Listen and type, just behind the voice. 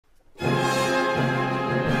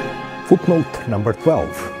Footnote number 12.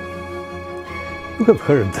 You have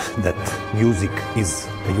heard that music is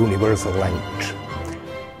a universal language.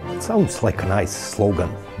 It sounds like a nice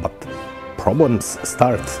slogan, but problems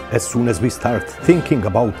start as soon as we start thinking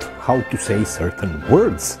about how to say certain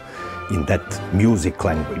words in that music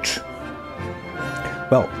language.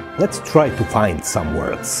 Well, let's try to find some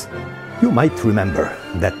words. You might remember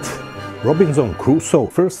that Robinson Crusoe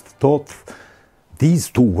first taught these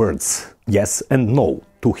two words, yes and no,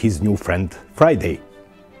 to his new friend Friday.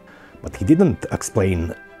 But he didn't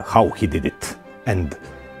explain how he did it. And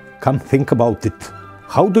come think about it,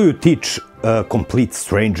 how do you teach a complete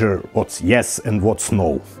stranger what's yes and what's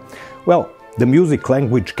no? Well, the music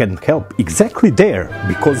language can help exactly there,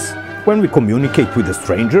 because when we communicate with a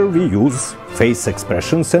stranger, we use face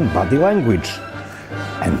expressions and body language.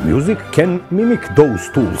 And music can mimic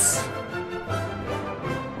those tools.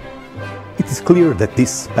 It is clear that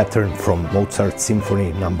this pattern from Mozart's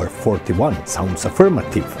Symphony number 41 sounds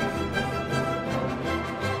affirmative.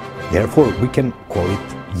 Therefore, we can call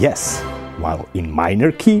it yes, while in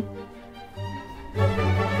minor key,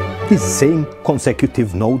 these same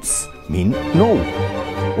consecutive notes mean no.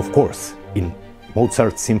 Of course, in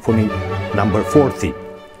Mozart's Symphony number 40,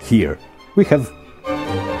 here we have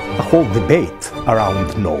a whole debate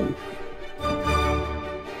around no.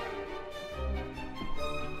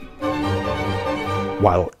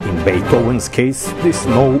 While in Beethoven's case, this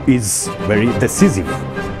no is very decisive,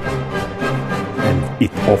 and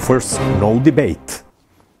it offers no debate.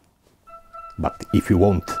 But if you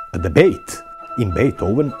want a debate in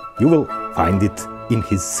Beethoven, you will find it in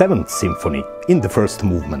his 7th symphony, in the first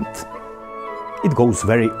movement. It goes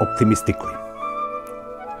very optimistically.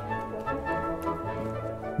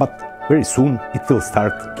 But very soon it will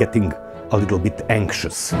start getting a little bit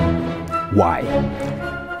anxious. Why?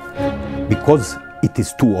 Because it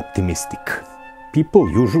is too optimistic. People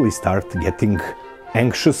usually start getting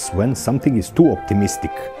anxious when something is too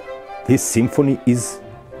optimistic. This symphony is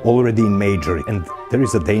already in major, and there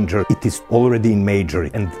is a danger it is already in major,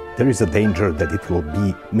 and there is a danger that it will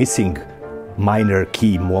be missing minor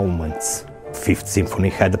key moments. 5th symphony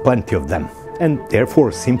had plenty of them, and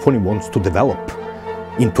therefore symphony wants to develop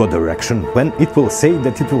into a direction when it will say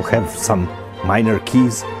that it will have some minor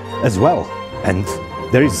keys as well. And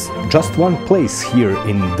there is just one place here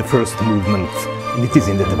in the first movement, and it is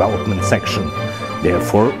in the development section.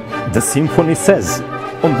 Therefore, the symphony says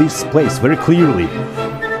on this place very clearly,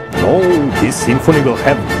 no, this symphony will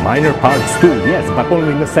have minor parts too, yes, but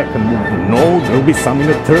only in the second movement. No, there will be some in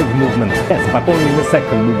the third movement, yes, but only in the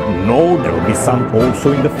second movement. No, there will be some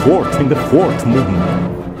also in the fourth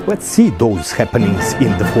movement. Let's see those happenings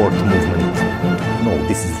in the fourth movement. No,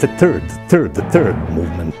 this is the third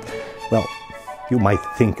movement. Well, you might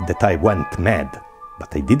think that I went mad,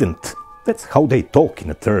 but I didn't. That's how they talk in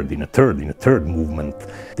a third movement.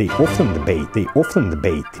 They often debate in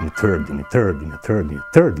a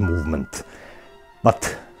third movement.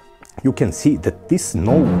 But you can see that this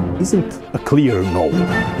no isn't a clear no.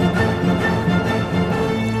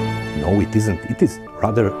 No, it isn't. It is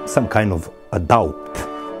rather some kind of a doubt.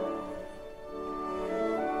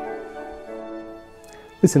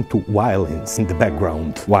 Listen to violins in the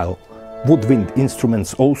background, while woodwind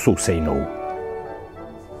instruments also say no.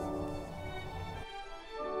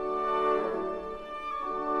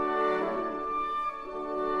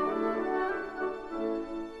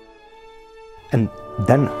 And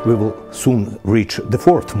then we will soon reach the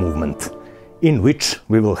fourth movement, in which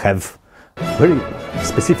we will have a very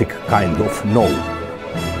specific kind of no.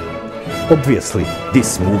 Obviously,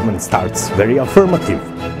 this movement starts very affirmative.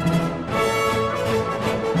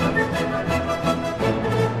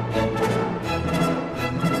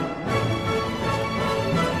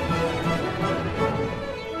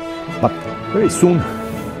 But very soon,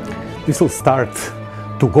 this will start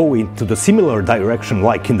to go into the similar direction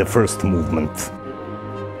like in the first movement.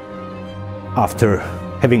 After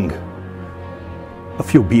having a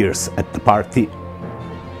few beers at the party,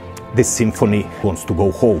 this symphony wants to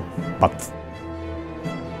go home, but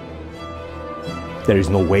there is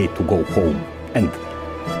no way to go home. And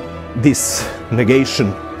this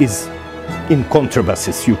negation is in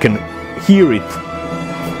contrabasses. You can hear it.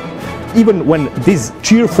 Even when these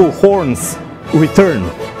cheerful horns return,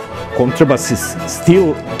 contrabasses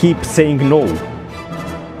still keep saying no.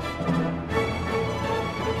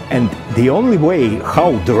 And the only way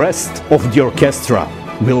how the rest of the orchestra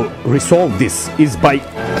will resolve this is by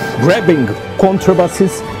grabbing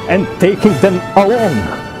contrabasses and taking them along.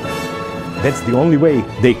 That's the only way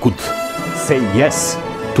they could say yes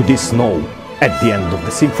to this no at the end of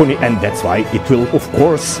the symphony, and that's why it will, of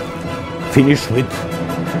course, finish with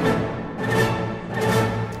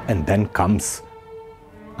and then comes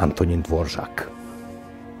Antonin Dvořák.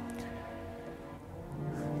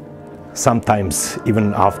 Sometimes,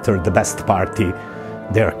 even after the best party,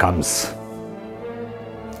 there comes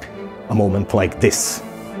a moment like this.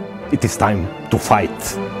 It is time to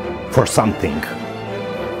fight for something.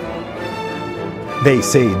 They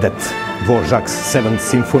say that Dvořák's 7th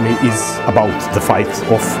Symphony is about the fight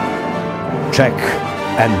of Czech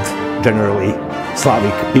and generally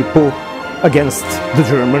Slavic people against the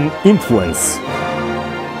German influence.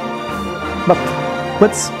 But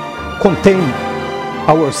let's contain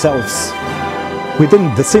ourselves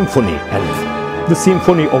within the symphony, and the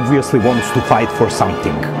symphony obviously wants to fight for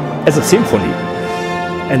something as a symphony.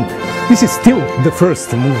 And this is still the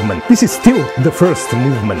first movement. This is still the first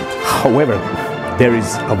movement. However, there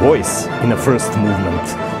is a voice in the first movement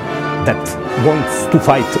that wants to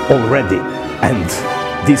fight already, and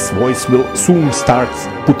this voice will soon start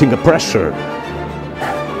putting a pressure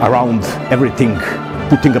around everything,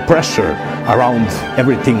 putting a pressure around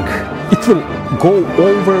everything. It will go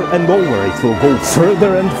over and over, it will go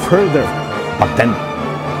further and further. But then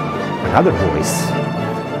another voice,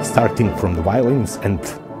 starting from the violins and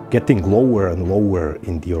getting lower and lower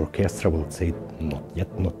in the orchestra, will say, not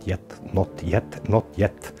yet, not yet, not yet, not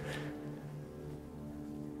yet.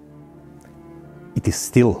 It is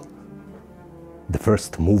still the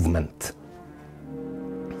first movement.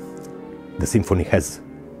 The symphony has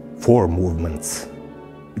 4 movements.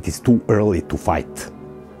 It is too early to fight.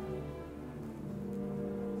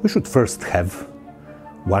 We should first have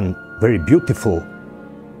one very beautiful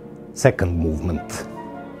second movement.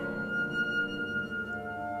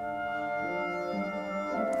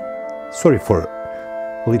 Sorry for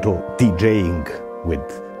little DJing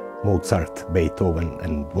with Mozart, Beethoven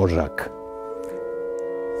and Dvořák.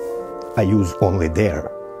 I use only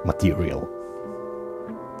their material.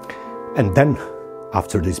 And then,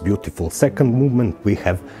 after this beautiful second movement, we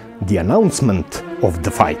have the announcement of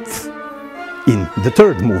the fight in the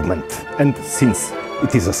third movement. And since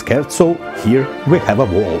it is a scherzo, here we have a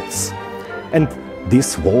waltz. And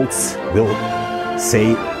this waltz will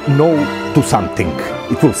say no to something.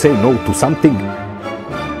 It will say no to something.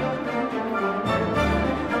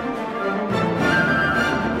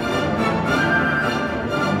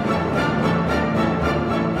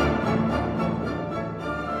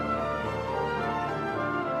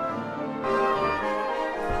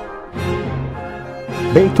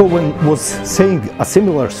 Beethoven was saying a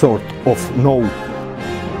similar sort of no.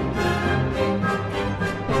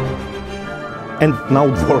 And now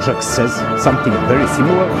Dvořák says something very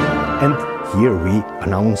similar, and here we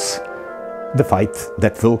announce the fight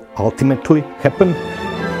that will ultimately happen.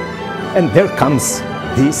 And there comes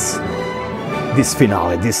this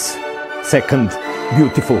finale, this second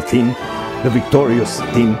beautiful theme, the victorious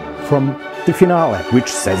theme from the finale,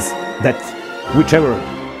 which says that whichever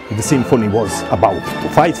the symphony was about to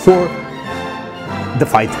fight for, the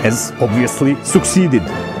fight has obviously succeeded.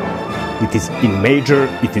 It is in major,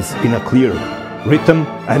 it is in a clear rhythm,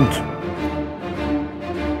 and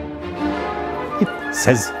it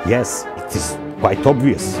says yes, it is quite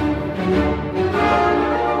obvious.